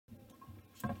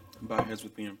Bow your heads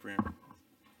with me in prayer.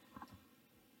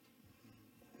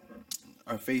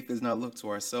 Our faith does not look to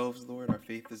ourselves, Lord. Our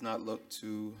faith does not look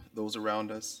to those around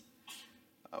us.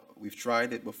 We've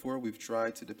tried it before. We've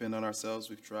tried to depend on ourselves.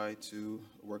 We've tried to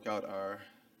work out our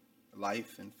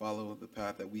life and follow the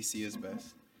path that we see as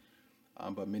best.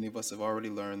 But many of us have already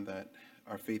learned that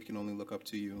our faith can only look up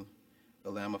to you, the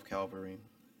Lamb of Calvary.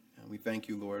 And we thank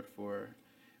you, Lord, for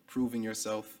proving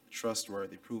yourself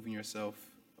trustworthy, proving yourself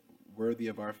worthy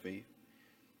of our faith.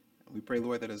 And we pray,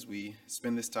 Lord, that as we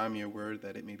spend this time in your word,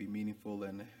 that it may be meaningful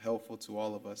and helpful to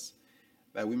all of us,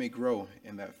 that we may grow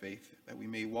in that faith, that we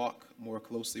may walk more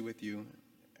closely with you,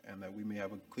 and that we may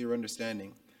have a clear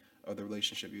understanding of the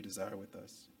relationship you desire with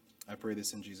us. I pray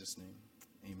this in Jesus' name.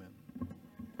 Amen.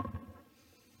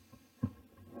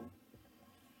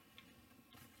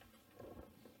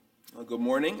 Well, good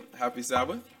morning. Happy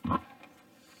Sabbath.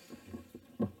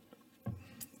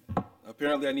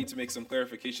 Apparently, I need to make some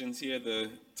clarifications here. The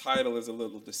title is a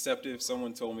little deceptive.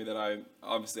 Someone told me that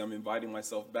I'm inviting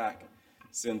myself back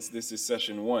since this is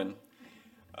session 1.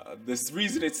 The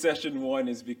reason it's session 1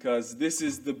 is because this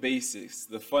is the basics,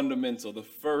 the fundamental, the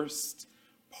first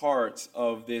part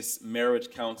of this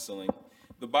marriage counseling.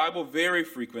 The Bible very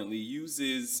frequently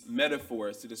uses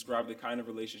metaphors to describe the kind of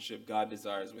relationship God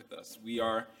desires with us. We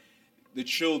are the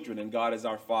children and God is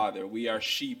our father. We are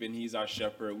sheep and he's our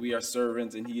shepherd. We are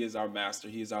servants and he is our master.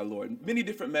 He is our Lord. Many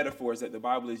different metaphors that the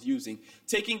Bible is using,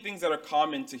 taking things that are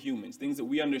common to humans, things that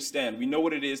we understand. We know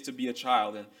what it is to be a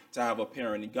child and to have a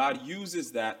parent. And God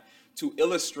uses that to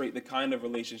illustrate the kind of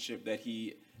relationship that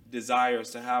he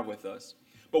desires to have with us.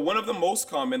 But one of the most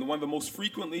common, one of the most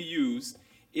frequently used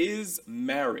is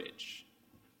marriage.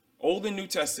 Old and New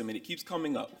Testament, it keeps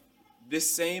coming up.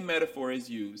 This same metaphor is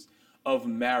used of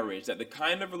marriage, that the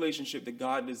kind of relationship that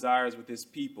God desires with his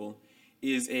people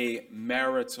is a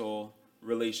marital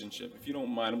relationship. If you don't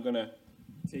mind, I'm going to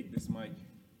take this mic.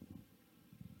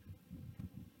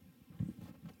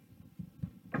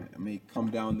 I may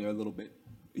come down there a little bit.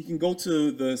 You can go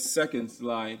to the second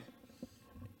slide.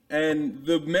 And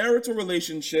the marital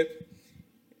relationship,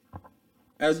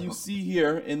 as you see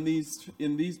here in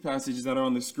these passages that are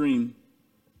on the screen,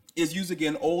 is used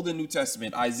again Old and New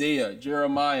Testament, Isaiah,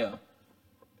 Jeremiah,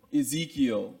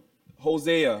 Ezekiel,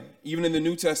 Hosea. Even in the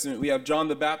New Testament, we have John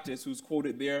the Baptist, who's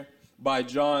quoted there by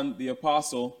John the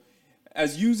Apostle,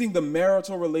 as using the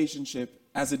marital relationship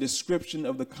as a description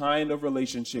of the kind of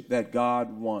relationship that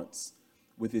God wants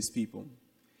with his people.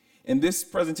 In this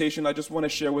presentation, I just want to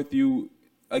share with you,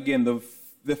 again,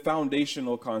 the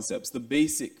foundational concepts, the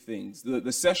basic things,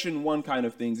 the session 1 kind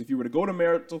of things. If you were to go to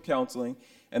marital counseling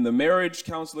and the marriage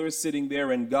counselor is sitting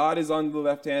there and God is on the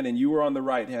left hand and you are on the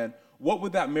right hand, what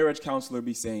would that marriage counselor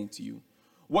be saying to you?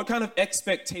 What kind of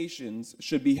expectations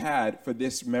should be had for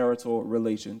this marital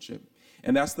relationship?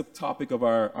 And that's the topic of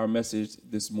our message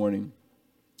this morning.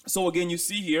 So again, you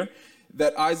see here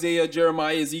that Isaiah,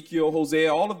 Jeremiah, Ezekiel,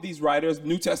 Hosea, all of these writers,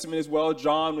 New Testament as well,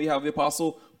 John, we have the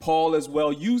Apostle Paul as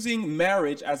well, using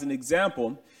marriage as an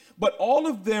example. But all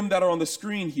of them that are on the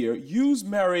screen here use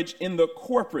marriage in the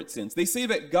corporate sense. They say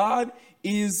that God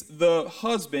is the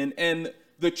husband and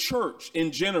the church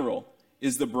in general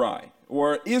is the bride,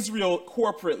 or Israel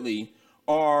corporately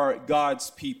are God's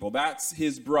people. That's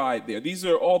his bride there. These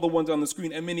are all the ones on the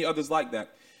screen and many others like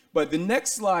that. But the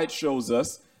next slide shows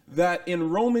us that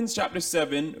in Romans chapter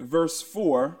 7, verse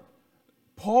 4,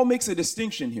 Paul makes a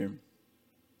distinction here.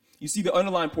 You see the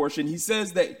underlined portion. He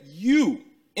says that you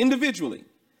individually,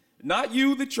 not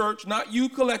you, the church, not you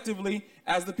collectively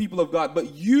as the people of God,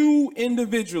 but you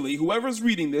individually, whoever's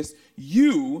reading this,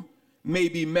 you may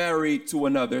be married to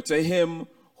another, to him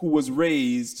who was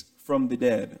raised from the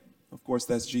dead. Of course,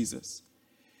 that's Jesus.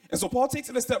 And so Paul takes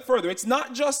it a step further. It's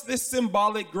not just this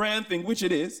symbolic grand thing, which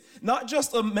it is, not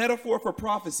just a metaphor for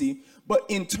prophecy, but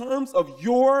in terms of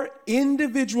your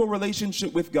individual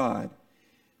relationship with God,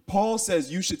 Paul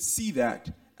says you should see that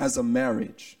as a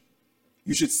marriage.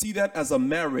 You should see that as a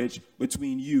marriage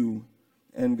between you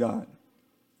and God.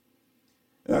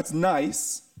 That's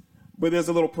nice, but there's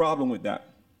a little problem with that.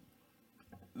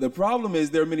 The problem is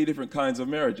there are many different kinds of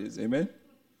marriages, amen?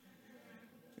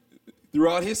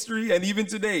 Throughout history and even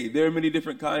today, there are many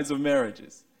different kinds of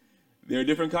marriages. There are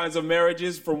different kinds of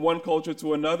marriages from one culture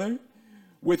to another.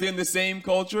 Within the same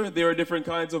culture, there are different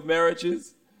kinds of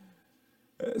marriages.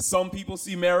 Some people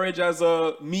see marriage as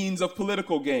a means of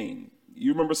political gain.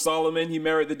 You remember Solomon, he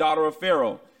married the daughter of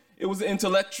Pharaoh. It was an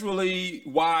intellectually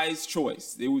wise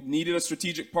choice. They needed a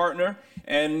strategic partner,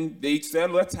 and they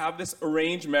said, let's have this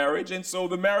arranged marriage. And so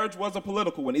the marriage was a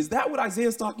political one. Is that what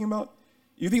Isaiah's talking about?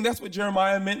 You think that's what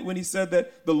Jeremiah meant when he said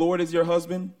that the Lord is your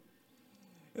husband?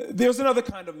 There's another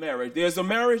kind of marriage. There's a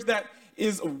marriage that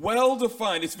is well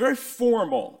defined. It's very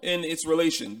formal in its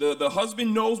relation. The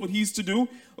husband knows what he's to do.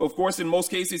 Of course, in most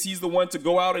cases, he's the one to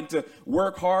go out and to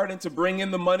work hard and to bring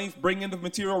in the money, bring in the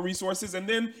material resources. And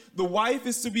then the wife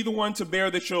is to be the one to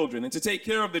bear the children and to take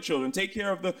care of the children, take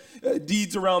care of the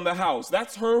deeds around the house.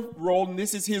 That's her role, and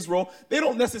this is his role. They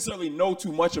don't necessarily know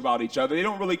too much about each other. They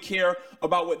don't really care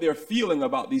about what they're feeling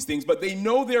about these things, but they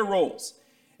know their roles.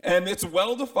 And it's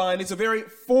well defined. It's a very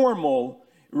formal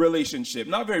relationship,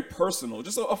 not very personal,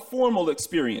 just a formal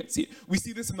experience. We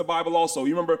see this in the Bible also.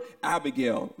 You remember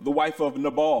Abigail, the wife of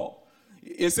Nabal.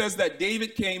 It says that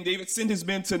David sent his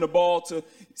men to Nabal to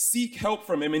seek help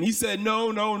from him. And he said, no,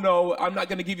 I'm not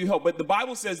going to give you help. But the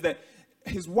Bible says that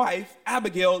his wife,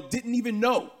 Abigail, didn't even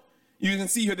know. You can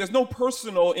see here, there's no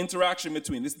personal interaction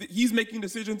between this. He's making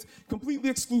decisions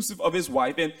completely exclusive of his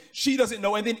wife, and she doesn't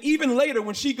know. And then even later,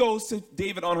 when she goes to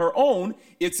David on her own,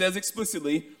 it says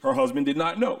explicitly her husband did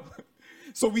not know.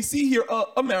 So we see here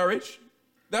a marriage.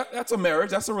 That's a marriage.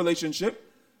 That's a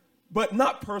relationship, but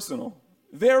not personal.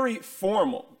 Very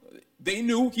formal. He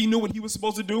knew what he was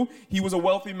supposed to do. He was a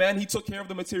wealthy man. He took care of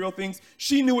the material things.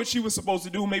 She knew what she was supposed to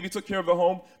do. Maybe took care of the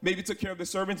home. Maybe took care of the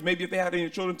servants. Maybe if they had any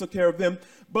children, took care of them.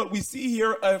 But we see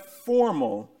here a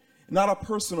formal, not a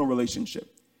personal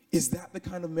relationship. Is that the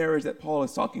kind of marriage that Paul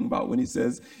is talking about when he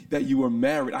says that you are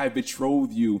married? I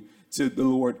betroth you to the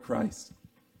Lord Christ.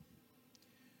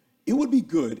 It would be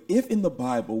good if in the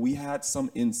Bible we had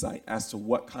some insight as to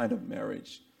what kind of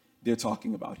marriage they're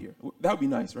talking about here. That would be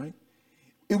nice, right?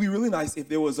 It would be really nice if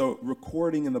there was a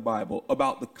recording in the Bible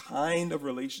about the kind of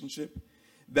relationship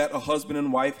that a husband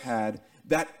and wife had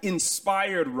that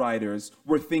inspired writers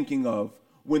were thinking of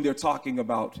when they're talking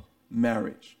about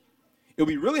marriage. It would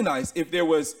be really nice if there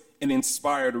was an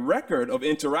inspired record of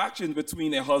interaction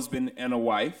between a husband and a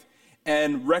wife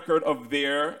and record of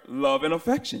their love and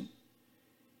affection.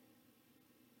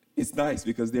 It's nice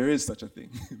because there is such a thing.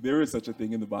 There is such a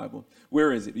thing in the Bible.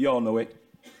 Where is it? You all know it.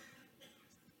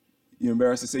 You're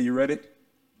embarrassed to say you read it?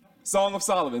 Song of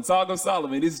Solomon. Song of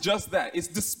Solomon. It's just that.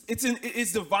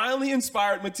 It's divinely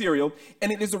inspired material,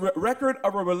 and it is a record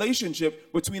of a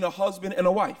relationship between a husband and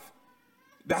a wife.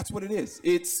 That's what it is.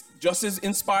 It's just as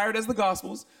inspired as the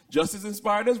Gospels, just as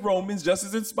inspired as Romans, just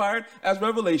as inspired as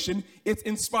Revelation. It's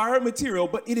inspired material,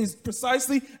 but it is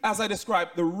precisely as I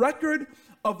described, the record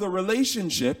of the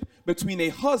relationship between a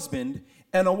husband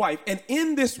and a wife. And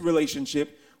in this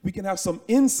relationship, we can have some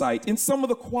insight in some of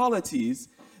the qualities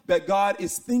that God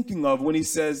is thinking of when he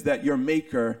says that your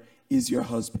maker is your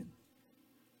husband.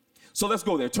 So let's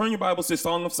go there. Turn your Bibles to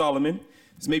Song of Solomon.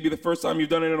 This may be the first time you've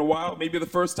done it in a while, maybe the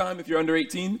first time if you're under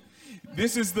 18.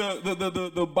 This is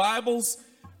the Bible's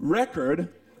record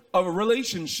of a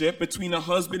relationship between a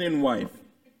husband and wife.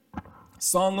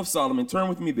 Song of Solomon. Turn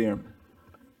with me there.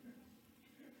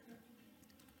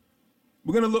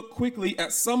 We're going to look quickly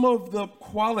at some of the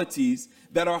qualities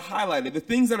that are highlighted, the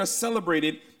things that are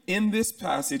celebrated in this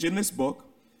passage, in this book,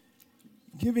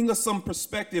 giving us some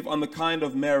perspective on the kind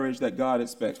of marriage that God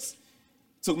expects.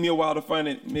 Took me a while to find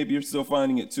it. Maybe you're still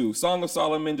finding it too. Song of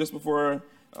Solomon, just before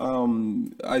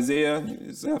Isaiah.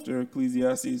 It's after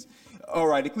Ecclesiastes. All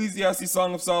right, Ecclesiastes,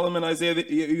 Song of Solomon, Isaiah.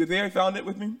 You there? You found it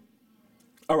with me?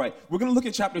 All right, we're going to look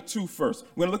at chapter 2 first.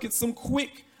 We're going to look at some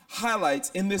quick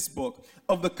highlights in this book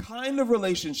of the kind of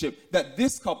relationship that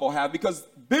this couple have, because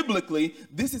biblically,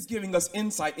 this is giving us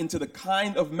insight into the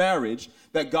kind of marriage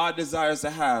that God desires to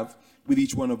have with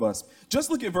each one of us. Just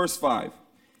look at verse 5.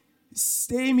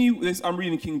 Stay me, I'm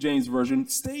reading King James Version.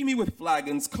 Stay me with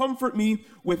flagons, comfort me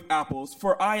with apples,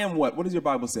 for I am what? What does your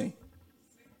Bible say?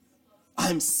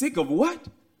 I'm sick of what?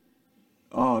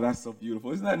 Oh, that's so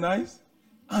beautiful. Isn't that nice?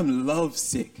 I'm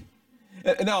lovesick.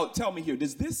 And now tell me here,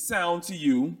 does this sound to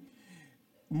you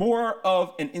more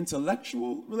of an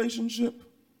intellectual relationship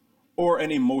or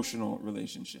an emotional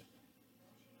relationship?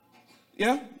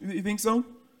 Yeah, you think so?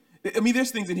 I mean,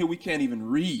 there's things in here we can't even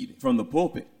read from the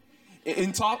pulpit.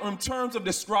 In terms of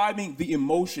describing the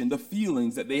emotion, the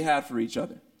feelings that they had for each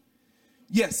other.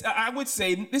 Yes, I would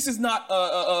say this is not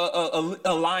an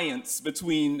alliance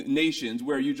between nations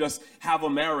where you just have a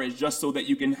marriage just so that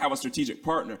you can have a strategic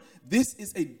partner. This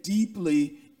is a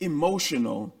deeply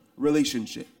emotional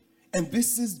relationship. And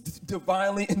this is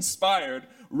divinely inspired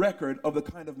record of the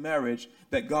kind of marriage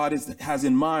that God has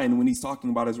in mind when he's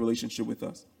talking about his relationship with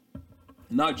us.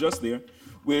 Not just there.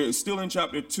 We're still in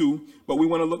chapter 2, but we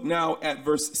want to look now at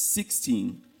verse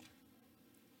 16.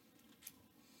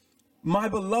 My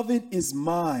beloved is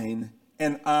mine,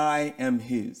 and I am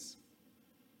his.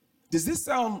 Does this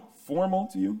sound formal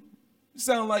to you?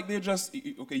 Sound like they're just,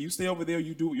 okay, you stay over there,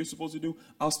 you do what you're supposed to do.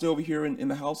 I'll stay over here in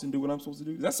the house and do what I'm supposed to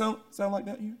do. Does that sound like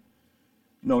that here?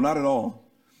 No, not at all.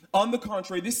 On the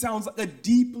contrary, this sounds like a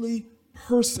deeply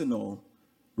personal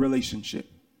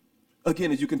relationship.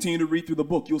 Again, as you continue to read through the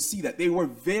book, you'll see that they were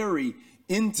very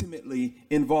intimately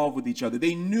involved with each other.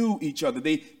 They knew each other.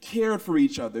 They cared for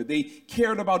each other. They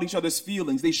cared about each other's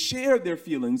feelings. They shared their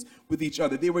feelings with each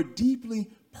other. They were deeply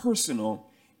personal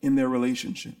in their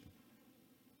relationship.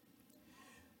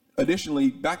 Additionally,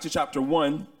 back to chapter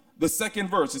 1, the second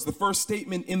verse is the first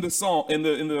statement in the psalm in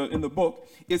the book.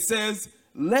 It says,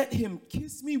 "Let him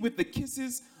kiss me with the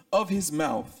kisses of his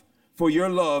mouth, for your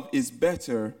love is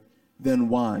better than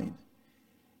wine."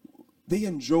 They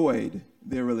enjoyed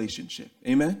their relationship.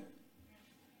 Amen?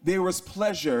 There was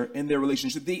pleasure in their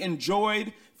relationship. They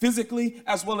enjoyed physically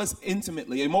as well as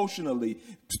intimately, emotionally,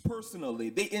 personally.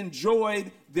 They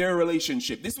enjoyed their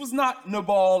relationship. This was not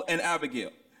Nabal and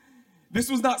Abigail. This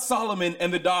was not Solomon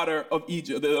and the daughter of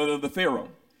Egypt, the Pharaoh.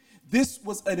 This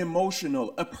was an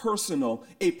emotional, a personal,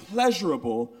 a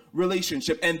pleasurable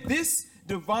relationship. And this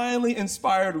divinely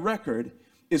inspired record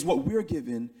is what we're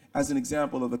given as an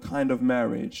example of the kind of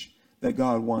marriage that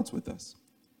God wants with us.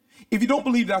 If you don't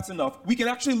believe that's enough, we can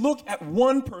actually look at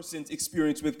one person's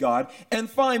experience with God and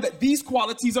find that these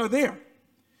qualities are there.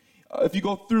 If you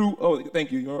go through, oh,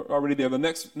 thank you, you're already there. The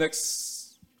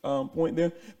next point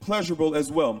there, pleasurable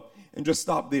as well. And just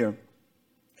stop there.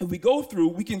 If we go through,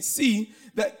 we can see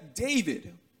that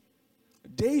David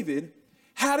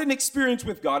had an experience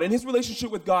with God and his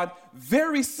relationship with God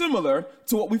very similar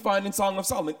to what we find in Song of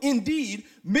Solomon. Indeed,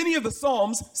 many of the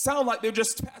Psalms sound like they're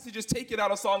just passages taken out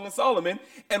of Song of Solomon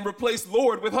and replace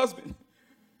Lord with husband.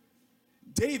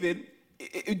 David,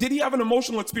 did he have an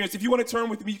emotional experience? If you want to turn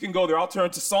with me, you can go there. I'll turn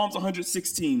to Psalms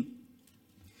 116.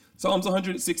 Psalms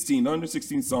 116, the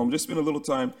 116th Psalm. Just spend a little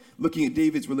time looking at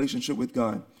David's relationship with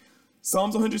God.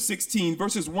 Psalms 116,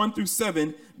 verses 1 through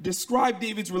 7, describe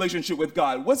David's relationship with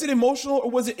God. Was it emotional or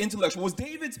was it intellectual? Was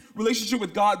David's relationship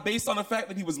with God based on the fact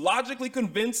that he was logically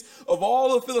convinced of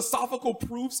all the philosophical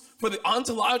proofs for the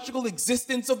ontological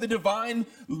existence of the divine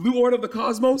Lord of the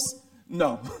cosmos?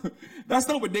 No, that's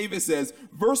not what David says.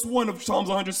 Verse 1 of Psalms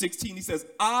 116, he says,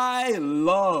 "I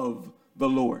love the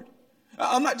Lord."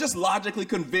 I'm not just logically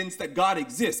convinced that God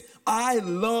exists. I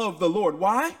love the Lord.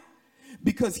 Why?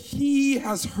 Because he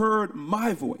has heard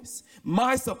my voice,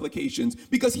 my supplications,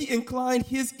 because he inclined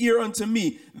his ear unto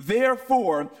me.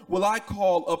 Therefore will I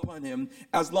call upon him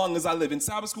as long as I live. In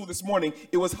Sabbath school this morning,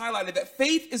 it was highlighted that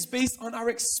faith is based on our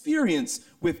experience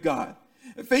with God.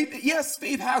 Faith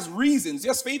has reasons.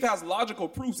 Yes, faith has logical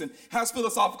proofs and has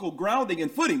philosophical grounding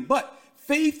and footing, but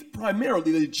faith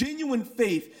primarily, the genuine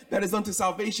faith that is unto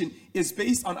salvation, is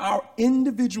based on our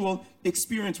individual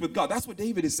experience with God. That's what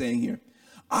David is saying here.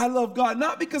 I love God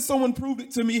not because someone proved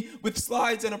it to me with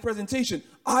slides and a presentation.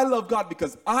 I love God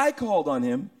because I called on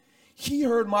him. He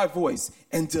heard my voice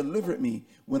and delivered me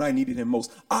when I needed him most.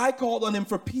 I called on him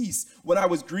for peace when I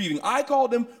was grieving. I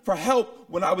called him for help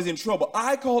when I was in trouble.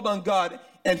 I called on God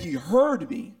and he heard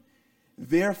me.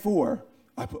 Therefore,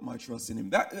 I put my trust in him.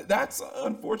 That's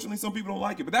unfortunately, some people don't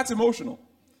like it, but that's emotional.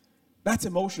 That's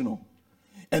emotional.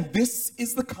 And this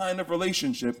is the kind of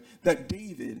relationship that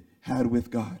David had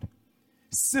with God,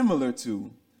 similar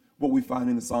to what we find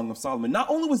in the Song of Solomon. Not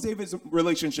only was David's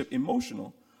relationship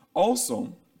emotional,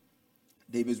 also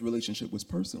David's relationship was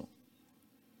personal.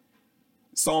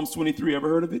 Psalms 23, ever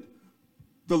heard of it?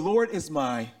 The Lord is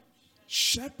my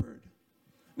shepherd.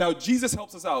 Now, Jesus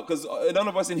helps us out because none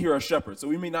of us in here are shepherds, so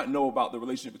we may not know about the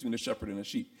relationship between a shepherd and a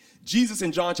sheep. Jesus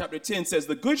in John chapter 10 says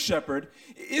the good shepherd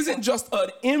isn't just an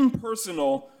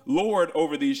impersonal Lord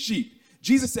over these sheep.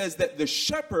 Jesus says that the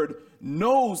shepherd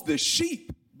knows the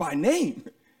sheep by name.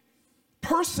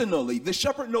 Personally, the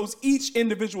shepherd knows each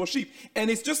individual sheep. And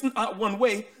it's just not one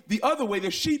way. The other way, the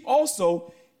sheep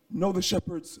also know the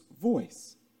shepherd's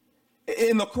voice.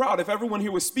 In the crowd, if everyone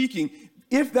here was speaking,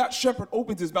 if that shepherd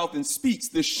opens his mouth and speaks,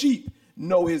 the sheep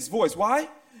know his voice. Why?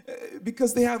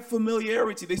 Because they have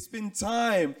familiarity. They spend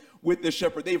time with the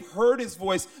shepherd. They've heard his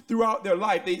voice throughout their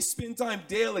life. They spend time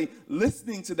daily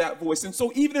listening to that voice. And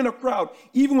so even in a crowd,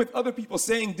 even with other people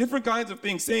saying different kinds of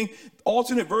things, saying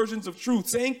alternate versions of truth,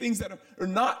 saying things that are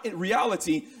not in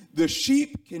reality, the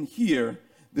sheep can hear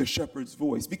the shepherd's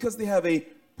voice because they have a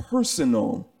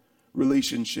personal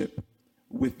relationship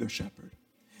with the shepherd.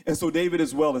 And so David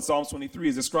as well in Psalms 23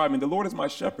 is describing, the Lord is my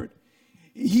shepherd.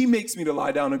 He makes me to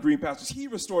lie down in green pastures. He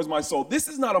restores my soul. This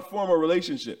is not a formal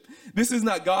relationship. This is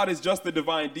not God is just the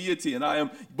divine deity and I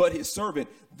am but his servant.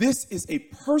 This is a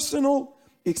personal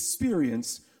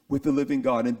experience with the living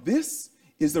God. And this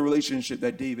is the relationship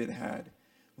that David had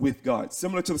with God,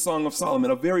 similar to the Song of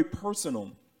Solomon, a very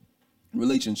personal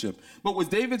relationship. But was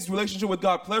David's relationship with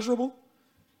God pleasurable?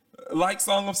 Like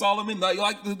Song of Solomon,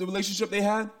 like the relationship they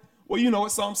had? Well, you know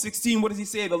it, Psalm 16, what does he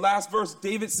say? The last verse,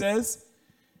 David says,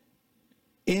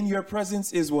 in your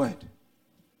presence is what?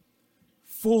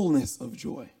 Fullness of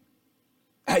joy.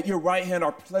 At your right hand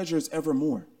are pleasures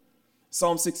evermore.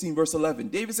 Psalm 16, verse 11.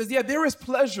 David says, yeah, there is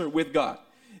pleasure with God.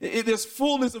 There's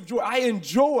fullness of joy. I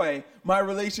enjoy my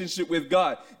relationship with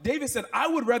God. David said, I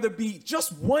would rather be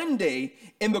just one day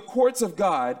in the courts of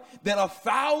God than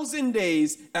 1,000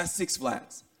 days at Six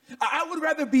Flags. I would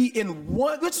rather be in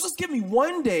let's just give me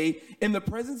one day in the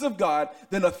presence of God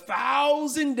than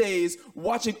 1,000 days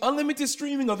watching unlimited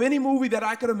streaming of any movie that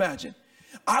I could imagine.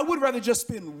 I would rather just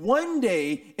spend one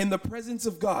day in the presence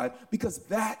of God because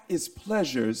that is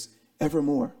pleasures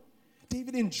evermore.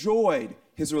 David enjoyed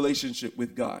his relationship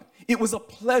with God. It was a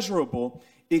pleasurable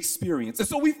experience. And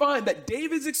so we find that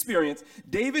David's experience,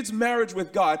 David's marriage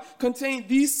with God, contained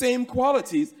these same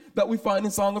qualities that we find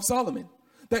in Song of Solomon.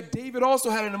 That David also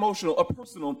had an emotional, a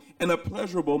personal, and a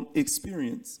pleasurable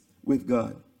experience with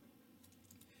God.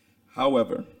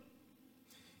 However,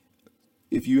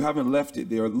 if you haven't left it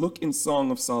there, look in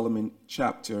Song of Solomon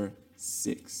chapter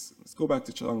 6. Let's go back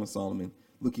to Song of Solomon,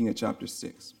 looking at chapter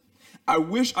 6. I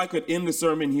wish I could end the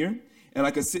sermon here and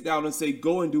I could sit down and say,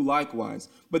 go and do likewise.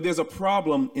 But there's a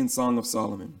problem in Song of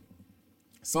Solomon.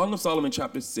 Song of Solomon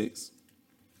chapter 6,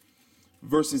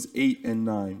 verses 8 and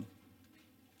 9.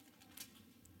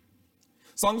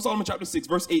 Song of Solomon chapter 6,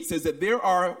 verse 8 says that there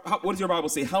are, what does your Bible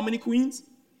say? How many queens?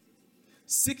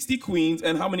 60 queens,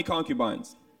 and how many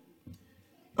concubines?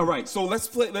 All right, so let's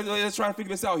try to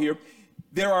figure this out here.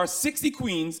 There are 60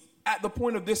 queens at the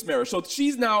point of this marriage. So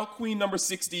she's now queen number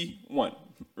 61,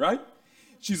 right?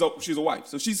 She's a wife.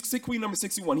 So she's queen number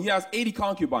 61. He has 80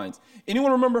 concubines.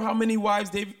 Anyone remember how many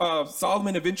wives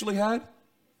Solomon eventually had?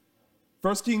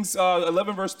 1 Kings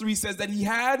 11 verse 3 says that he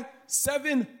had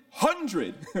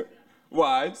 700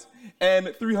 wives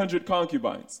and 300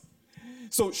 concubines.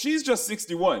 So she's just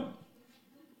 61,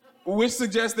 which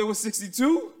suggests there was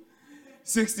 62,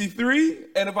 63,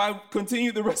 and if I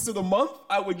continued the rest of the month,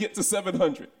 I would get to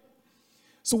 700.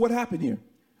 So what happened here?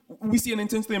 We see an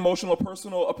intensely emotional,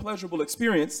 personal, a pleasurable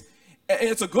experience. And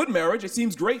it's a good marriage. It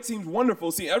seems great, seems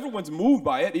wonderful. See, everyone's moved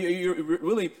by it.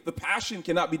 Really, the passion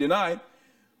cannot be denied.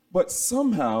 But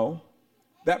somehow,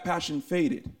 that passion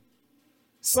faded.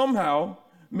 Somehow,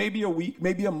 maybe a week,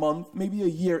 maybe a month, maybe a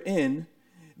year in,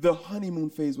 the honeymoon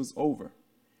phase was over.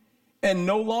 And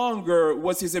no longer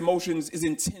was his emotions as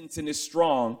intense and as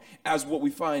strong as what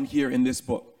we find here in this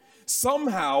book.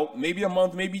 Somehow, maybe a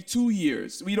month, maybe 2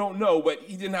 years, we don't know, but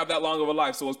he didn't have that long of a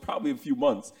life, so it was probably a few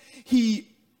months. He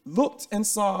looked and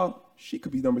saw she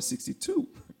could be number 62.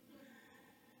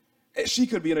 She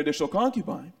could be an additional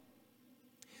concubine.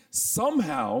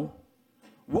 Somehow,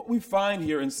 what we find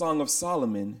here in Song of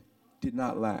Solomon did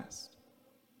not last.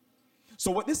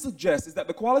 So what this suggests is that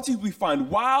the qualities we find,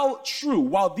 while true,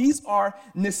 while these are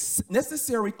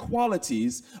necessary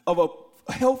qualities of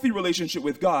a healthy relationship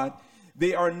with God,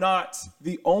 they are not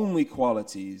the only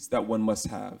qualities that one must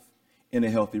have in a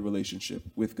healthy relationship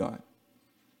with God.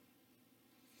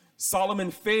 Solomon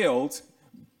failed,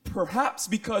 perhaps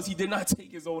because he did not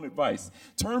take his own advice.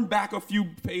 Turn back a few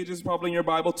pages, probably in your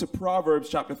Bible, to Proverbs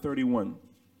chapter 31.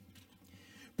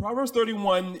 Proverbs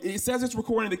 31, it says it's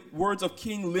recording the words of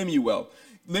King Lemuel.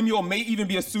 Lemuel may even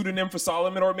be a pseudonym for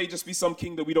Solomon, or it may just be some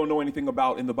king that we don't know anything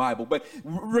about in the Bible. But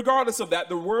regardless of that,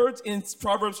 the words in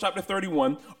Proverbs chapter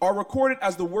 31 are recorded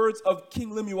as the words of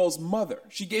King Lemuel's mother.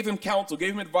 She gave him counsel,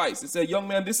 gave him advice. It said, young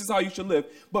man, this is how you should live.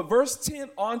 But verse 10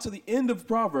 on to the end of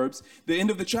Proverbs, the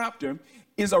end of the chapter,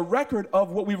 is a record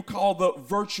of what we would call the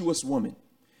virtuous woman.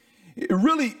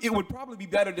 It would probably be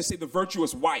better to say the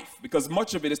virtuous wife, because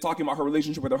much of it is talking about her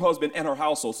relationship with her husband and her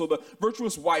household. So the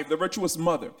virtuous wife, the virtuous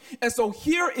mother. And so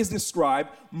here is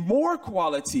described more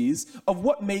qualities of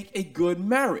what make a good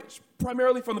marriage,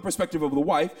 primarily from the perspective of the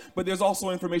wife, but there's also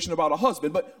information about a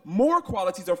husband. But more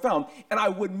qualities are found. And I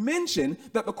would mention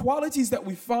that the qualities that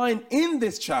we find in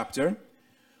this chapter,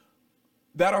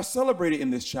 that are celebrated in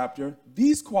this chapter,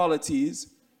 these qualities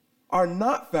are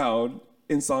not found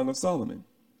in Song of Solomon.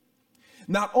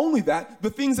 Not only that,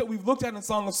 the things that we've looked at in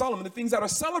Song of Solomon, the things that are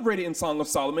celebrated in Song of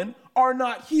Solomon are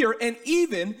not here. And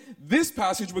even this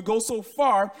passage would go so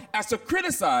far as to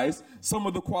criticize some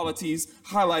of the qualities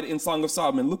highlighted in Song of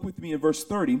Solomon. Look with me in verse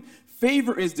 30.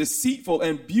 Favor is deceitful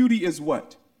and beauty is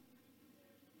what?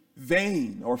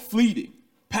 Vain or fleeting,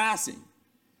 passing.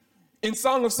 In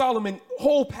Song of Solomon,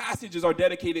 whole passages are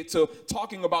dedicated to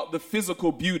talking about the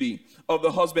physical beauty of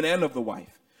the husband and of the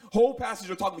wife. Whole passage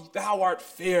are talking about, thou art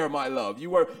fair, my love.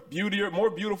 You are more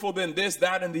beautiful than this,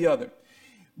 that, and the other.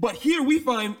 But here we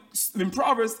find in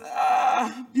Proverbs,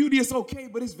 beauty is okay,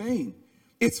 but it's vain.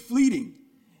 It's fleeting.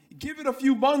 Give it a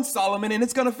few months, Solomon, and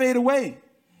it's going to fade away.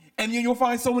 And you'll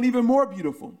find someone even more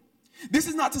beautiful. This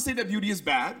is not to say that beauty is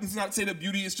bad. This is not to say that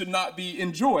beauty should not be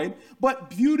enjoyed. But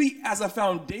beauty as a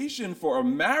foundation for a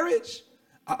marriage,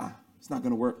 it's not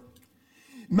going to work.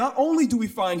 Not only do we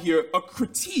find here a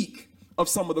critique of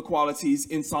some of the qualities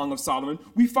in Song of Solomon,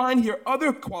 we find here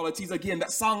other qualities, again,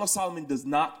 that Song of Solomon does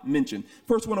not mention.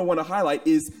 First one I want to highlight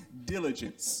is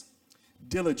diligence.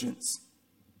 Diligence.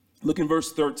 Look in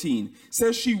verse 13. It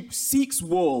says she seeks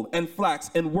wool and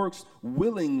flax and works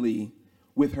willingly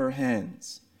with her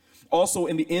hands. Also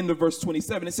in the end of verse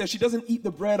 27, it says she doesn't eat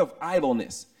the bread of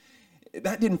idleness.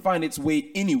 That didn't find its way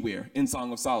anywhere in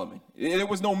Song of Solomon. There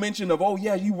was no mention of, oh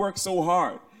yeah, you work so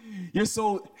hard. You're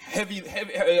so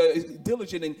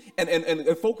diligent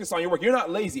and focused on your work. You're not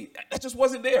lazy. That just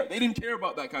wasn't there. They didn't care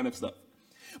about that kind of stuff.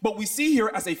 But we see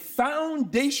here as a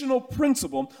foundational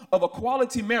principle of a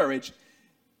quality marriage,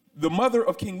 the mother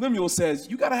of King Lemuel says,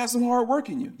 you got to have some hard work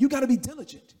in you. You got to be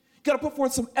diligent. You got to put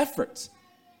forth some effort.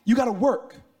 You got to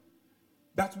work.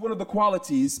 That's one of the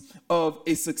qualities of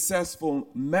a successful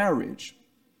marriage,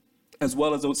 as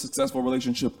well as a successful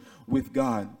relationship with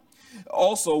God.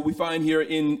 Also, we find here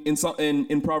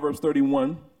in Proverbs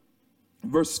 31,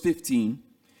 verse 15,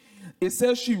 it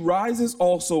says she rises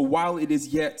also while it is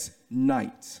yet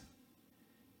night.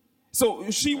 So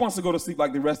she wants to go to sleep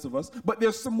like the rest of us, but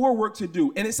there's some more work to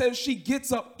do. And it says she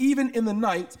gets up even in the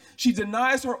night. She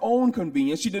denies her own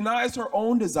convenience. She denies her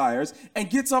own desires and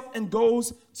gets up and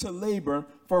goes to labor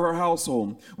for her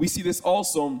household. We see this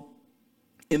also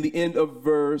in the end of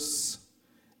verse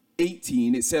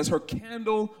 18. It says her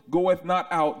candle goeth not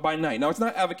out by night. Now, it's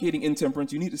not advocating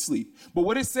intemperance. You need to sleep. But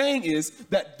what it's saying is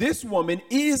that this woman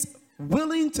is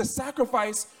willing to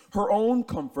sacrifice her own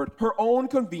comfort, her own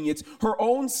convenience, her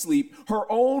own sleep,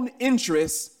 her own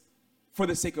interests for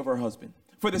the sake of her husband,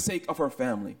 for the sake of her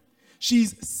family.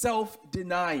 She's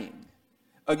self-denying.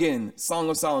 Again, Song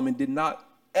of Solomon did not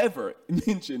ever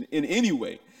mention in any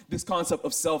way this concept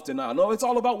of self-denial. No, it's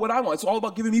all about what I want. It's all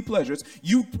about giving me pleasures.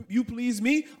 You please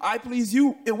me, I please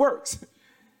you. It works.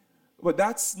 But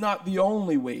that's not the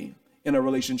only way in a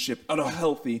relationship, in a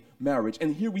healthy marriage.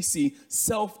 And here we see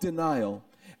self-denial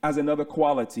as another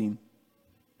quality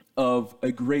of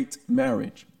a great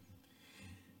marriage.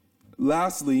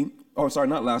 There's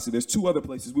two other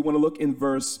places. We want to look in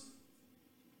verses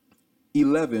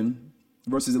 11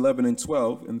 and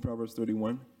 12 in Proverbs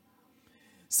 31.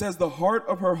 It says, the heart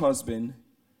of her husband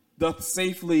doth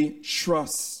safely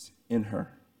trust in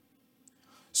her,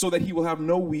 so that he will have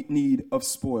no need of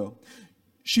spoil.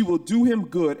 She will do him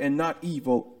good and not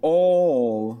evil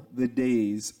all the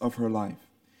days of her life.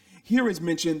 Here is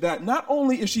mentioned that not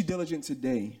only is she diligent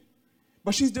today,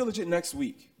 but she's diligent next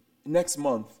week, next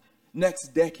month, next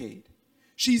decade.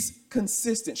 She's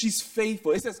consistent. She's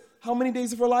faithful. It says, how many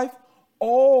days of her life?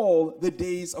 All the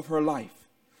days of her life.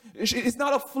 It's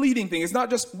not a fleeting thing. It's not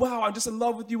just, wow, I'm just in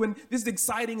love with you and this is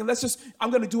exciting and I'm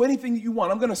going to do anything that you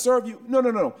want. I'm going to serve you.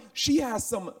 No. She has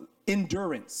some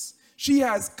endurance. She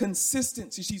has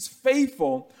consistency. She's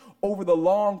faithful over the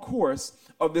long course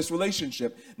of this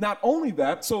relationship. Not only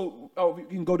that, we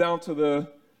can go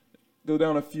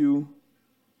down a few.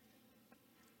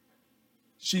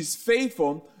 She's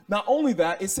faithful. Not only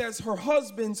that, it says her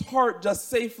husband's heart does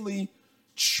safely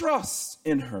trust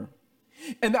in her.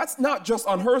 And that's not just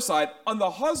on her side. On the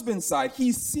husband's side,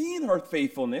 he's seen her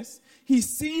faithfulness. He's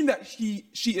seen that she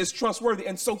is trustworthy.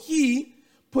 And so he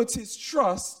puts his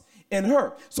trust in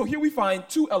her. So here we find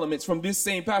two elements from this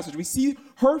same passage. We see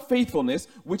her faithfulness,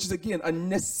 which is again a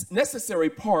necessary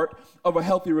part of a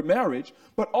healthy marriage,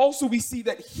 but also we see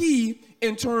that he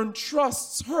in turn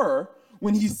trusts her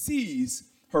when he sees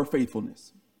her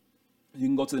faithfulness. You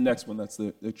can go to the next one, that's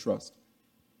the trust.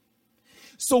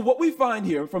 So what we find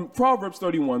here from Proverbs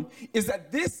 31 is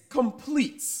that this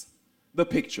completes the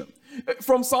picture.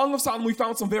 From Song of Solomon, we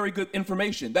found some very good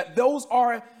information, that those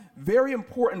are very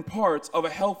important parts of a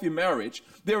healthy marriage.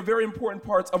 They're very important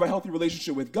parts of a healthy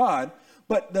relationship with God,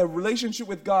 but the relationship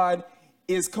with God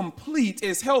is complete,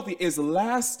 is healthy, is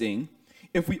lasting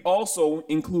if we also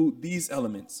include these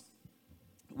elements.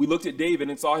 We looked at David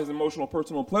and saw his emotional,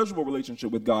 personal, pleasurable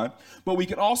relationship with God, but we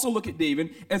can also look at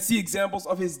David and see examples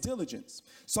of his diligence.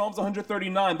 Psalms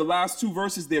 139, the last two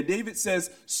verses there, David says,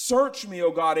 search me,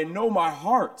 O God, and know my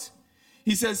heart.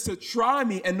 He says to try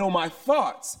me and know my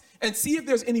thoughts, and see if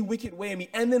there's any wicked way in me,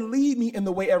 and then lead me in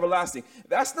the way everlasting.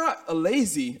 That's not a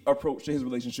lazy approach to his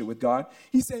relationship with God.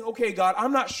 He's saying, okay, God,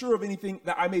 I'm not sure of anything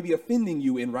that I may be offending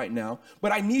you in right now,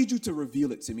 but I need you to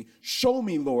reveal it to me. Show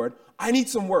me, Lord. I need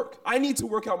some work. I need to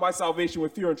work out my salvation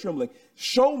with fear and trembling.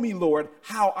 Show me, Lord,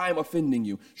 how I'm offending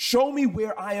you. Show me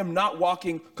where I am not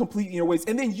walking completely in your ways,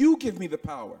 and then you give me the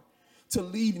power to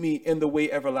lead me in the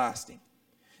way everlasting.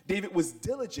 David was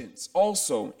diligent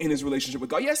also in his relationship with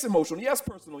God. Yes, emotional, yes,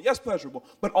 personal, yes, pleasurable,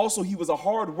 but also he was a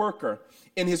hard worker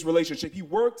in his relationship. He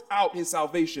worked out his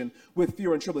salvation with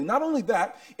fear and trembling. Not only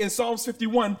that, in Psalms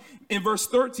 51, in verse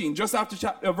 13, just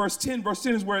after verse 10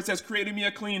 is where it says, create me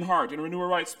a clean heart and renew a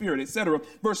right spirit, etc.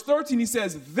 Verse 13, he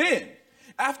says, then,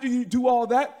 after you do all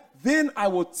that, then I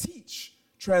will teach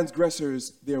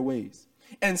transgressors their ways,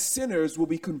 and sinners will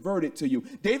be converted to you.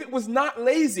 David was not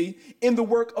lazy in the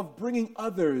work of bringing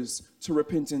others to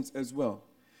repentance as well.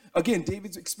 Again,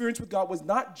 David's experience with God was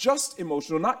not just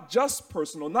emotional, not just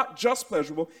personal, not just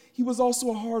pleasurable. He was also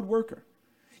a hard worker.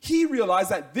 He realized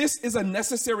that this is a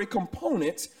necessary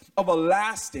component of a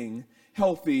lasting,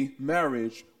 healthy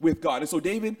marriage with God. And so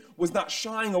David was not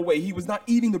shying away. He was not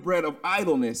eating the bread of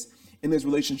idleness in his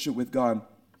relationship with God.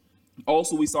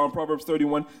 Also, we saw in Proverbs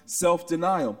 31,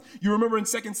 self-denial. You remember in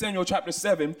 2 Samuel chapter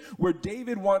 7, where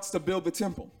David wants to build the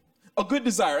temple. A good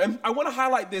desire. And I want to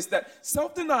highlight this, that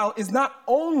self-denial is not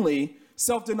only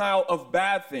self-denial of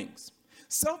bad things.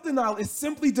 Self-denial is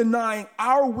simply denying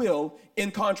our will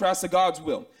in contrast to God's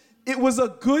will. It was a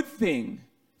good thing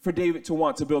for David to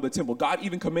want to build a temple. God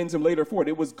even commends him later for it.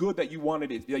 It was good that you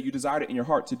wanted it, that you desired it in your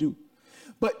heart to do.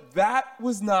 But that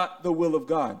was not the will of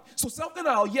God. So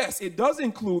self-denial, yes, it does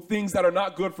include things that are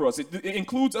not good for us. It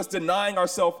includes us denying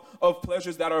ourselves of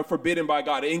pleasures that are forbidden by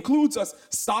God. It includes us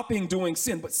stopping doing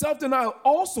sin. But self-denial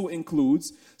also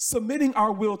includes submitting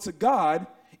our will to God,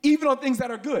 even on things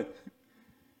that are good.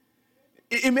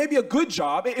 It may be a good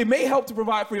job. It may help to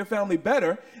provide for your family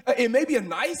better. It may be a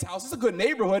nice house. It's a good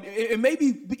neighborhood. It may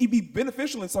be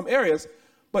beneficial in some areas.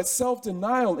 But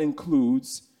self-denial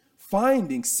includes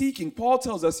seeking. Paul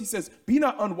tells us, he says, be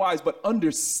not unwise, but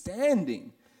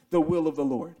understanding the will of the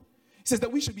Lord. He says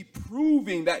that we should be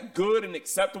proving that good and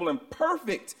acceptable and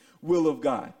perfect will of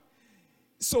God.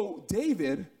 So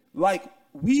David, like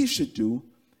we should do,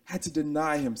 had to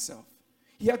deny himself.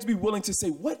 He had to be willing to say,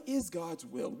 what is God's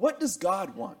will? What does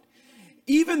God want?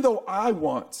 Even though I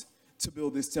want to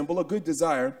build this temple, a good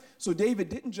desire. So David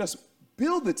didn't just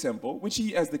build the temple, which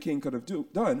he as the king could have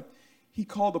done. He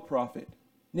called a prophet.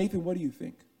 Nathan, what do you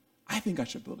think? I think I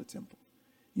should build a temple.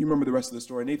 You remember the rest of the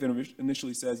story. Nathan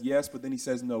initially says yes, but then he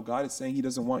says no. God is saying he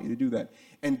doesn't want you to do that.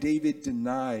 And David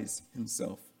denies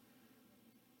himself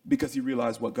because he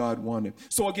realized what God wanted.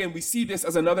 So again, we see this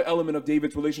as another element of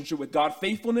David's relationship with God.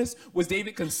 Faithfulness. Was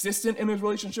David consistent in his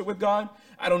relationship with God?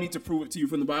 I don't need to prove it to you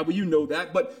from the Bible. You know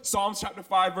that. But Psalms chapter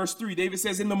 5, verse 3, David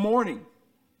says, in the morning,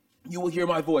 you will hear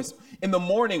my voice. In the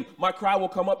morning, my cry will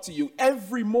come up to you.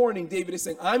 Every morning, David is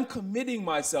saying, I'm committing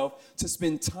myself to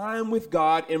spend time with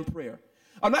God in prayer.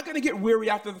 I'm not going to get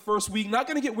weary after the first week, not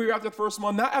going to get weary after the first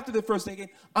month, not after the first decade.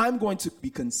 I'm going to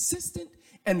be consistent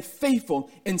and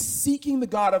faithful in seeking the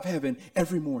God of heaven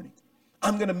every morning.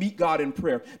 I'm going to meet God in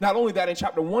prayer. Not only that, in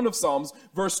chapter 1 of Psalms,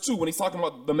 verse 2, when he's talking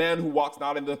about the man who walks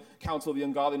not in the counsel of the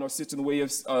ungodly, nor sits in the way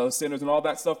of sinners and all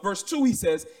that stuff. Verse 2, he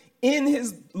says, in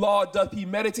his law doth he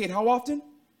meditate how often?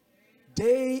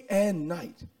 Day and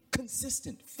night.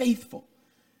 Consistent, faithful.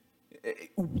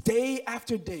 Day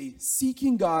after day,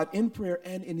 seeking God in prayer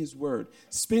and in his word.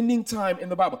 Spending time in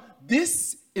the Bible.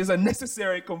 This is a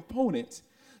necessary component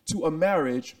to a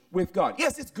marriage with God.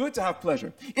 Yes, it's good to have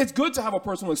pleasure. It's good to have a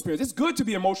personal experience. It's good to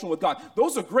be emotional with God.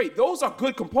 Those are great. Those are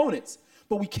good components.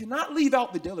 But we cannot leave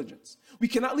out the diligence. We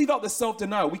cannot leave out the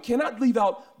self-denial. We cannot leave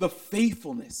out the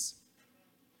faithfulness.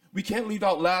 We can't leave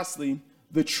out, lastly,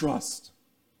 the trust.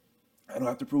 I don't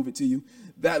have to prove it to you.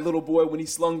 That little boy, when he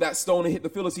slung that stone and hit the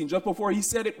Philistine, just before he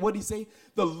said it, what did he say?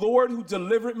 The Lord who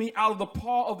delivered me out of the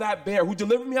paw of that bear, who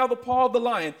delivered me out of the paw of the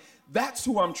lion, that's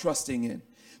who I'm trusting in.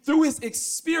 Through his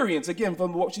experience, again,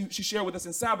 from what she shared with us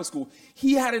in Sabbath school,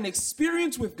 he had an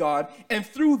experience with God, and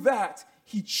through that,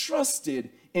 he trusted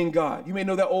in God. You may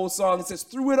know that old song that says,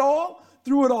 through it all,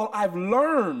 I've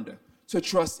learned to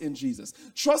trust in Jesus.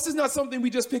 Trust is not something we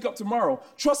just pick up tomorrow.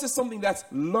 Trust is something that's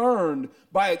learned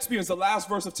by experience. The last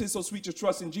verse of 'Tis So Sweet to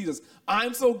Trust in Jesus.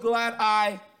 I'm so glad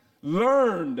I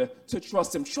learned to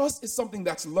trust him. Trust is something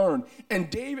that's learned. And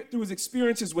David, through his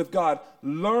experiences with God,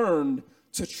 learned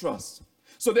to trust.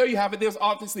 So there you have it. There's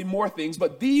obviously more things,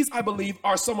 but these, I believe,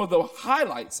 are some of the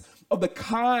highlights of the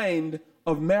kind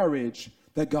of marriage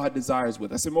that God desires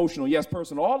with us. Emotional, yes,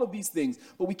 personal, all of these things.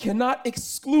 But we cannot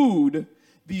exclude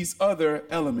these other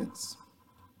elements.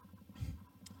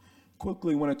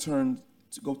 Quickly, want to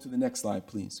go to the next slide,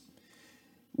 please.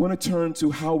 Want to turn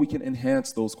to how we can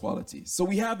enhance those qualities. So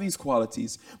we have these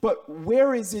qualities, but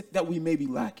where is it that we may be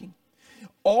lacking?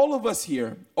 All of us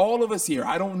here,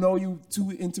 I don't know you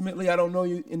too intimately, I don't know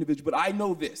you individually, but I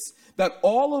know this, that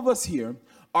all of us here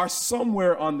are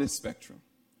somewhere on this spectrum.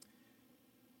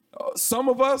 Some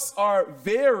of us are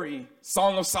very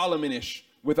Song of Solomon-ish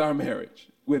with our marriage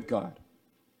with God.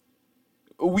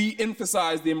 We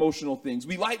emphasize the emotional things.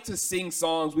 We like to sing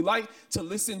songs. We like to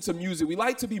listen to music. We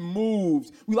like to be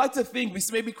moved. We like to think. We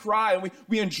maybe cry, and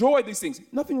we enjoy these things.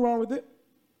 Nothing wrong with it.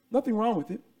 Nothing wrong with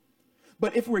it.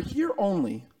 But if we're here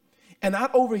only, and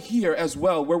not over here as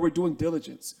well, where we're doing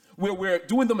diligence, where we're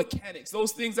doing the mechanics,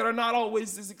 those things that are not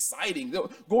always as exciting,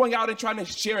 going out and trying to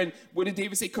share, and what did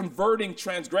David say, converting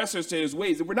transgressors to his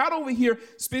ways. If we're not over here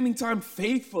spending time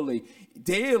faithfully,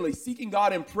 daily, seeking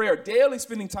God in prayer, daily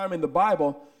spending time in the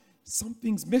Bible,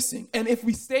 something's missing. And if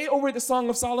we stay over at the Song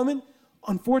of Solomon,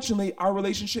 unfortunately, our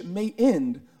relationship may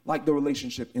end like the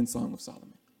relationship in Song of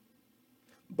Solomon.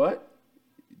 But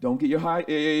don't get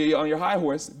on your high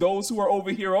horse. Those who are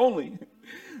over here only,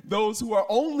 those who are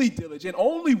only diligent,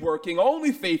 only working,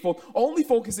 only faithful, only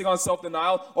focusing on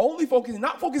self-denial,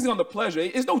 not focusing on the pleasure.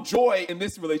 There's no joy in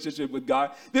this relationship with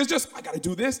God. There's just, I got to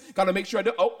do this, got to make sure I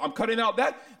do. Oh, I'm cutting out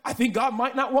that. I think God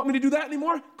might not want me to do that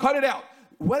anymore. Cut it out.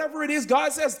 Whatever it is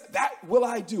God says, that will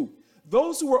I do.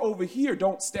 Those who are over here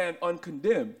don't stand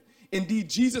uncondemned. Indeed,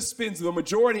 Jesus spends the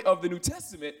majority of the New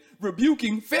Testament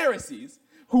rebuking Pharisees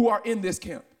who are in this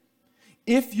camp.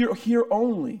 If you're here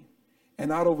only and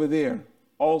not over there,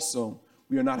 also,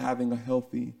 we are not having a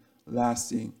healthy,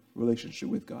 lasting relationship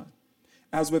with God.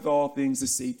 As with all things, the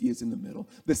safety is in the middle.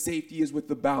 The safety is with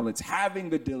the balance, having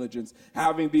the diligence,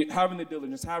 having the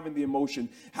emotion,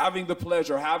 having the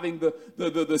pleasure, having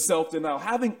the self-denial,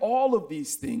 having all of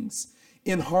these things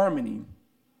in harmony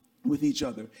with each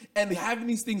other, and having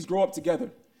these things grow up together.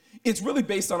 It's really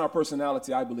based on our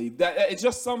personality, I believe. That it's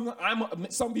just some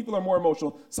people are more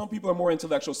emotional, some people are more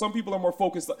intellectual, some people are more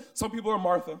focused, some people are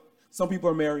Martha, some people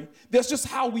are Mary. That's just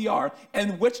how we are.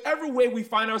 And whichever way we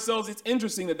find ourselves, it's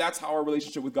interesting that that's how our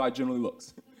relationship with God generally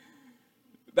looks.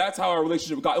 That's how our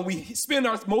relationship with God. And we spend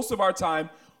most of our time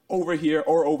over here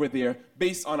or over there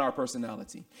based on our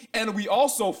personality. And we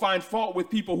also find fault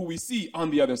with people who we see on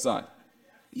the other side.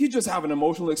 You just have an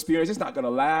emotional experience. It's not going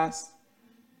to last.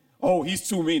 Oh, he's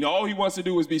too mean. All he wants to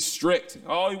do is be strict.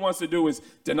 All he wants to do is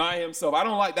deny himself. I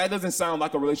don't like that. Doesn't sound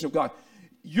like a relationship with God.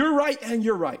 You're right and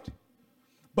you're right.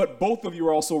 But both of you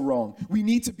are also wrong. We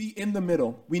need to be in the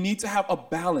middle. We need to have a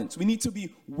balance. We need to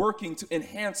be working to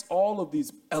enhance all of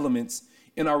these elements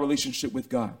in our relationship with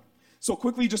God. So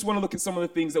quickly, just want to look at some of the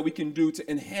things that we can do to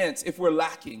enhance if we're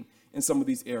lacking in some of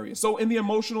these areas. So in the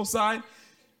emotional side,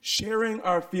 sharing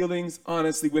our feelings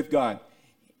honestly with God.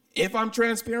 If I'm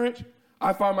transparent,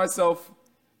 I find myself,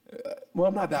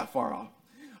 I'm not that far off.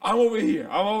 I'm over here.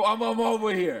 I'm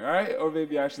over here, right? Or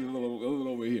maybe actually a little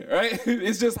over here, right?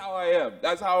 It's just how I am.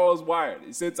 That's how I was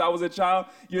wired. Since I was a child,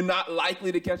 you're not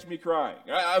likely to catch me crying.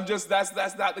 Right?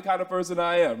 That's not the kind of person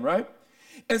I am, right?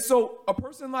 And so a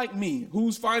person like me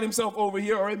who's find himself over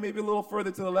here, or maybe a little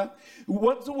further to the left,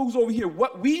 who's over here,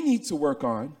 what we need to work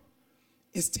on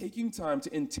is taking time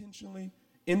to intentionally,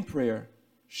 in prayer,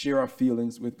 share our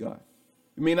feelings with God.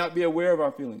 We may not be aware of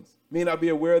our feelings. We may not be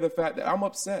aware of the fact that I'm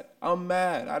upset. I'm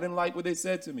mad. I didn't like what they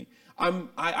said to me.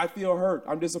 I feel hurt.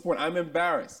 I'm disappointed. I'm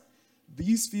embarrassed.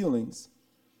 These feelings,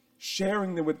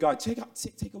 sharing them with God. Take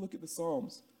a look at the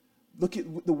Psalms. Look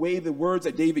at the way the words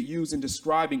that David used in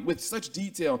describing with such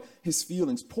detail his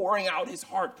feelings, pouring out his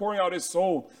heart, pouring out his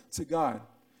soul to God.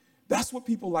 That's what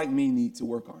people like me need to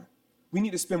work on. We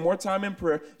need to spend more time in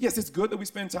prayer. Yes, it's good that we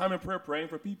spend time in prayer praying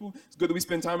for people. It's good that we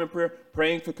spend time in prayer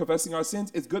praying for confessing our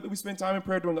sins. It's good that we spend time in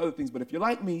prayer doing other things. But if you're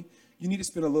like me, you need to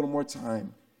spend a little more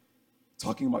time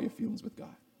talking about your feelings with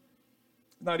God.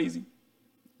 It's not easy,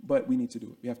 but we need to do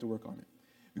it. We have to work on it.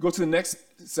 We go to the next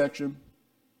section,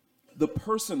 the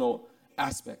personal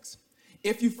aspects.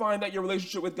 If you find that your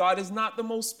relationship with God is not the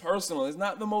most personal, it's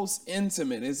not the most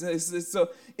intimate, it's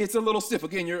a little stiff.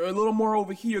 Again, you're a little more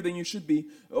over here than you should be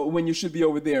when you should be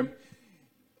over there.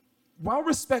 While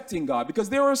respecting God, because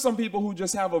there are some people who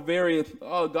just have a very,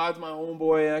 God's my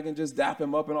homeboy, I can just dap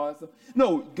him up and all that stuff.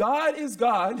 No, God is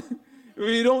God.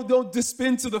 You don't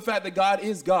dispense to the fact that God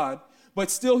is God, but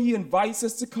still he invites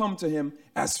us to come to him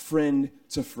as friend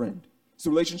to friend. It's the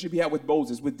relationship he had with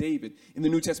Moses, with David. In the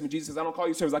New Testament, Jesus says, I don't call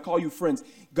you servants, I call you friends.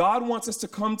 God wants us to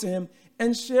come to him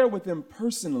and share with him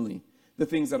personally the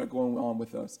things that are going on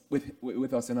with us,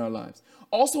 with us in our lives.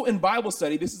 Also in Bible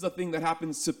study, this is a thing that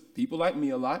happens to people like me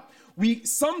a lot. We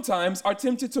sometimes are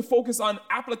tempted to focus on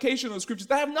application of the scriptures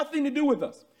that have nothing to do with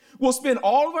us. We'll spend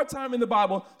all of our time in the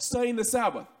Bible studying the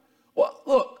Sabbath. Well,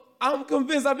 look, I've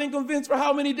been convinced for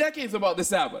how many decades about the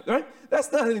Sabbath, right?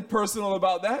 That's not anything personal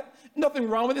about that. Nothing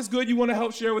wrong with it. It's good. You want to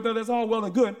help share with others. All well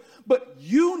and good. But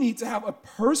you need to have a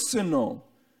personal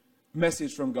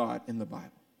message from God in the Bible.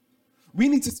 We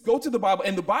need to go to the Bible,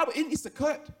 and the Bible, it needs to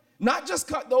cut. Not just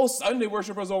cut those Sunday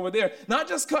worshipers over there. Not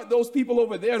just cut those people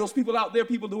over there, those people out there,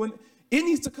 people doing. It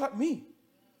needs to cut me.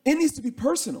 It needs to be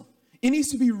personal. It needs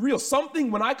to be real. Something,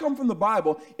 when I come from the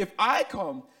Bible, if I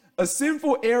come a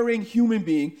sinful, erring human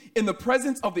being in the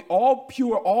presence of the all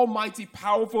pure, almighty,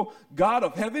 powerful God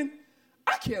of heaven,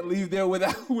 I can't leave there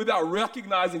without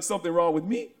recognizing something wrong with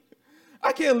me.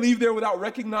 I can't leave there without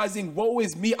recognizing, woe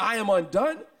is me, I am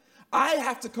undone. I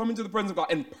have to come into the presence of God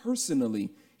and personally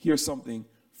hear something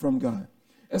from God.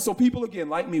 And so people, again,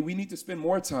 like me, we need to spend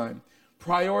more time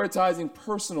prioritizing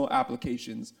personal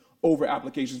applications over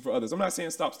applications for others. I'm not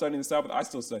saying stop studying the Sabbath. I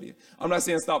still study it. I'm not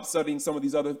saying stop studying some of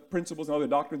these other principles and other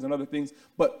doctrines and other things,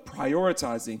 but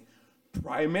prioritizing.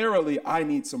 Primarily, I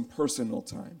need some personal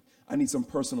time. I need some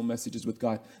personal messages with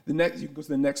God. You can go to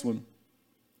the next one.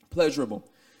 Pleasurable.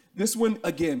 This one,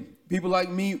 again, people like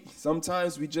me,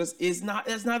 sometimes it's not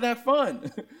that fun.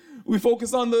 We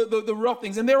focus on the rough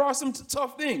things, and there are some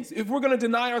tough things. If we're going to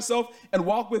deny ourselves and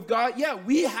walk with God, yeah,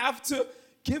 we have to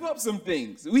give up some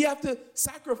things. We have to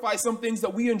sacrifice some things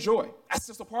that we enjoy. That's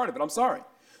just a part of it. I'm sorry.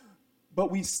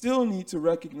 But we still need to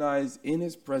recognize in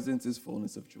his presence is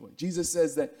fullness of joy. Jesus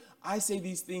says that I say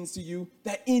these things to you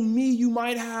that in me you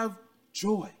might have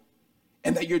joy.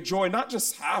 And that your joy, not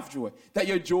just have joy, that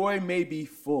your joy may be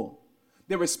full.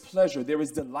 There is pleasure, there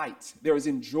is delight, there is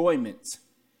enjoyment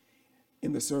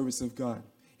in the service of God.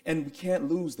 And we can't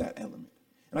lose that element.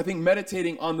 And I think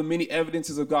meditating on the many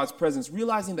evidences of God's presence,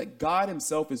 realizing that God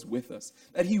himself is with us,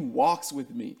 that he walks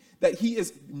with me, that he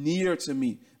is near to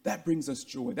me, that brings us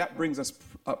joy. That brings us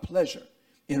pleasure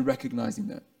in recognizing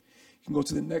that. You can go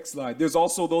to the next slide. There's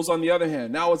also those on the other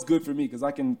hand. Now it's good for me because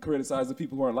I can criticize the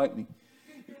people who aren't like me.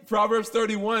 Proverbs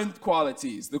 31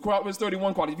 qualities. The Proverbs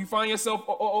 31 qualities. If you find yourself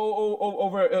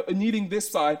over needing this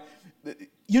side,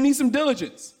 you need some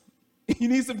diligence. You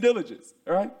need some diligence,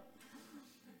 all right?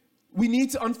 We need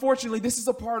to, unfortunately, this is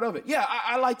a part of it. Yeah,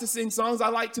 I like to sing songs. I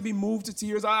like to be moved to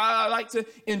tears. I like to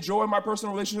enjoy my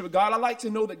personal relationship with God. I like to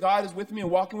know that God is with me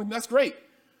and walking with me. That's great.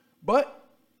 But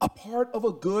a part of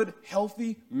a good,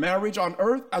 healthy marriage on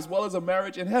earth, as well as a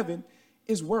marriage in heaven,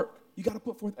 is work. You got to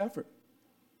put forth effort.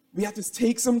 We have to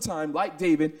take some time, like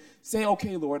David, saying,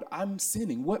 okay, Lord, I'm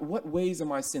sinning. What ways am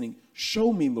I sinning?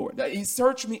 Show me, Lord.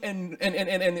 Search me and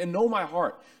know my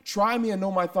heart. Try me and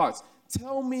know my thoughts.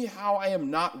 Tell me how I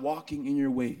am not walking in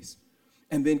your ways.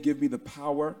 And then give me the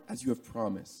power, as you have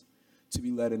promised, to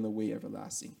be led in the way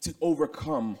everlasting, to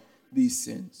overcome these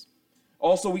sins.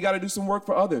 Also, we got to do some work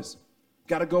for others.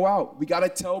 Got to go out. We got to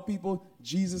tell people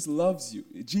Jesus loves you.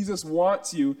 Jesus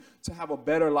wants you to have a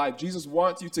better life. Jesus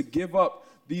wants you to give up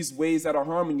these ways that are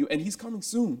harming you, and he's coming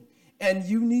soon. And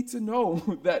you need to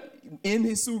know that in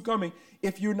his soon coming,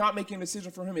 if you're not making a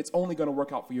decision for him, it's only going to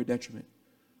work out for your detriment.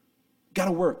 Got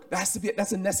to work.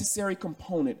 That's a necessary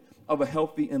component of a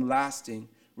healthy and lasting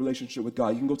relationship with God.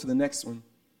 You can go to the next one.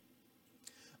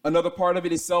 Another part of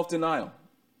it is self-denial.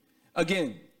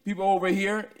 Again, people over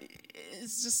here,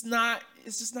 it's just not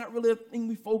really a thing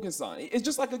we focus on. It's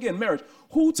just like, again, marriage.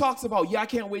 Who talks about, I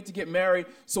can't wait to get married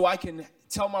so I can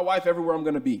tell my wife everywhere I'm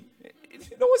going to be?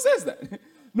 No one says that.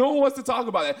 No one wants to talk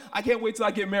about that. I can't wait till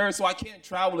I get married so I can't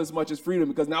travel as much as freedom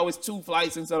because now it's 2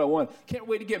 flights instead of 1. Can't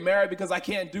wait to get married because I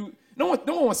can't do. No one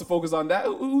wants to focus on that.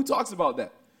 Who talks about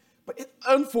that? But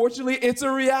unfortunately, it's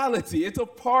a reality. It's a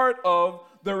part of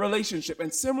the relationship.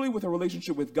 And similarly with a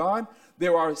relationship with God,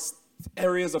 there are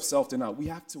areas of self-denial. We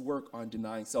have to work on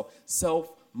denying self.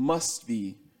 Self must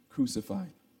be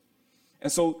crucified.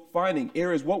 And so finding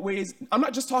areas, what ways, I'm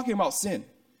not just talking about sin.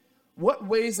 What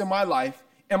ways in my life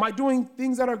am I doing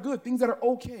things that are good, things that are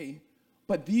okay,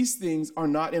 but these things are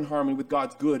not in harmony with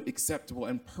God's good, acceptable,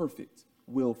 and perfect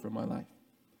will for my life?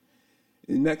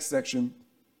 In the next section,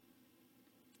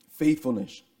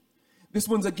 faithfulness. This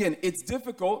one's, again, it's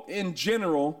difficult in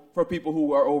general for people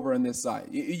who are over on this side.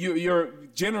 You're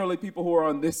generally people who are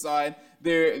on this side,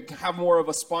 they have more of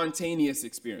a spontaneous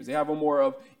experience. They have a more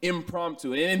of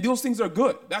impromptu. And those things are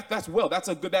good.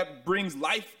 That brings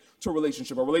life to a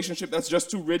relationship. A relationship that's just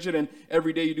too rigid and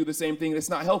every day you do the same thing, it's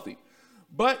not healthy.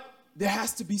 But there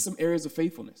has to be some areas of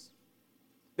faithfulness.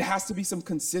 There has to be some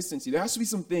consistency. There has to be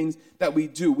some things that we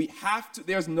do. We have to.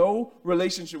 There's no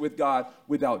relationship with God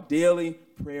without daily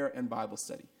prayer and Bible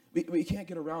study. We can't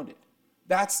get around it.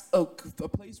 That's a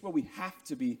place where we have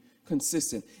to be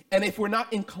consistent. And if we're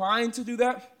not inclined to do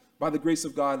that, by the grace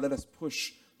of God, let us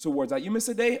push towards that. You miss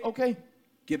a day? Okay,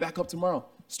 get back up tomorrow.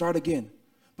 Start again.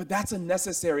 But that's a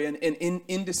necessary and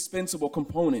indispensable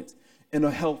component in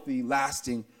a healthy,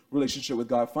 lasting relationship with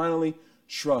God. Finally,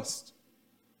 trust.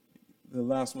 The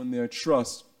last one there,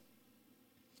 trust.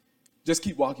 Just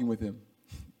keep walking with him.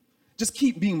 Just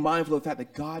keep being mindful of the fact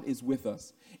that God is with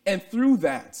us. And through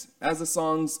that, as the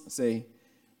songs say,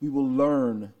 we will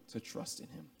learn to trust in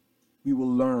him. We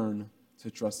will learn to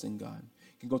trust in God.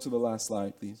 You can go to the last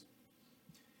slide, please.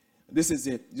 This is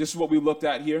it. Just what we looked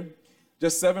at here.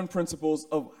 Just 7 principles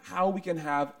of how we can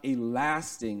have a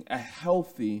lasting, a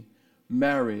healthy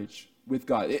marriage with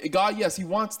God. God, yes, he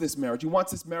wants this marriage. He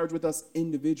wants this marriage with us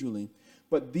individually.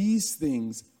 But these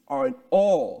things are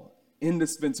all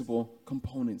indispensable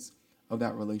components of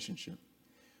that relationship.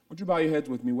 Would you bow your heads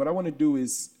with me? What I want to do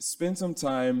is spend some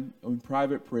time in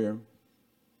private prayer.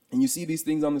 And you see these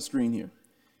things on the screen here.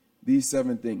 These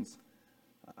 7 things.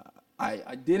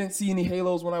 I didn't see any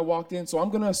halos when I walked in, so I'm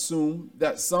going to assume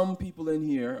that some people in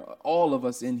here, all of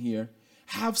us in here,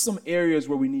 have some areas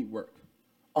where we need work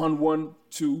on 1,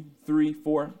 2, 3,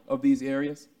 4 of these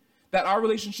areas. That our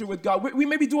relationship with God, we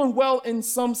may be doing well in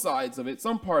some sides of it,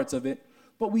 some parts of it,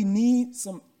 but we need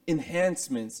some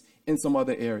enhancements in some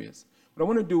other areas. What I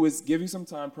want to do is give you some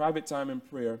time, private time in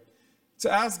prayer, to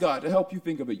ask God to help you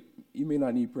think of it. You may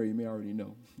not need prayer, you may already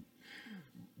know.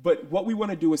 But what we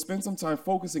want to do is spend some time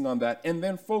focusing on that, and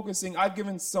then focusing, I've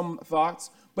given some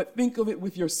thoughts, but think of it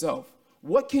with yourself.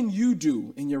 What can you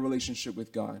do in your relationship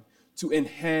with God to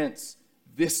enhance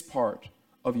this part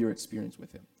of your experience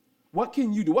with him? What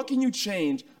can you do? What can you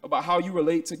change about how you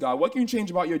relate to God? What can you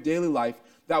change about your daily life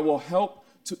that will help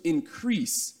to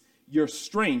increase your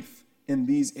strength in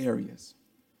these areas?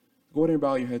 Go ahead and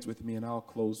bow your heads with me, and I'll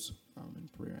close in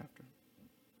prayer after.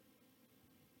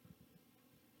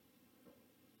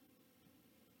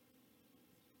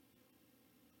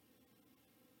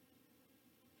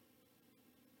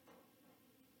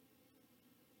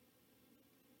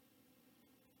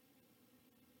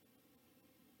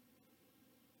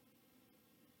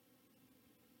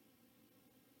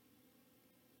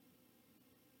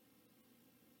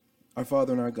 Our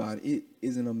Father and our God, it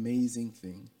is an amazing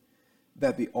thing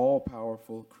that the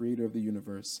all-powerful creator of the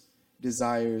universe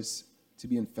desires to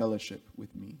be in fellowship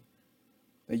with me,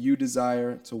 that you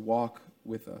desire to walk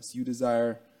with us. You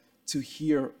desire to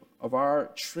hear of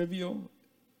our trivial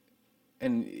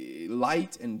and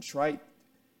light and trite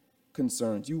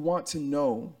concerns. You want to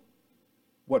know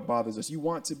what bothers us. You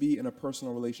want to be in a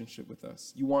personal relationship with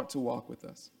us. You want to walk with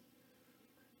us.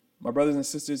 My brothers and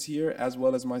sisters here, as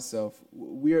well as myself,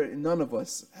 none of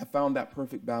us have found that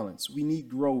perfect balance. We need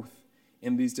growth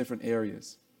in these different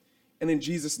areas. And in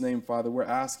Jesus' name, Father, we're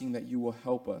asking that you will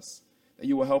help us,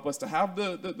 to have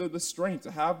the strength,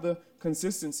 to have the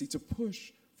consistency, to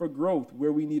push for growth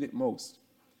where we need it most.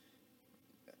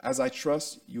 As I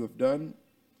trust you have done,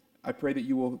 I pray that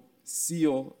you will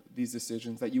seal these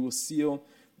decisions, that you will seal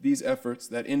these efforts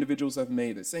that individuals have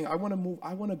made, that saying, I want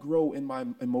to grow in my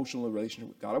emotional relationship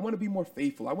with God. I want to be more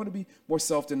faithful. I want to be more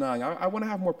self-denying. I want to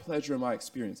have more pleasure in my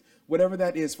experience. Whatever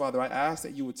that is, Father, I ask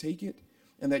that you will take it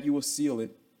and that you will seal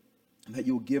it and that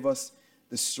you will give us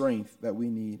the strength that we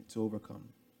need to overcome.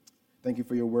 Thank you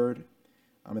for your word,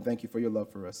 and thank you for your love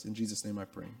for us. In Jesus' name I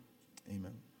pray.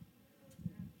 Amen.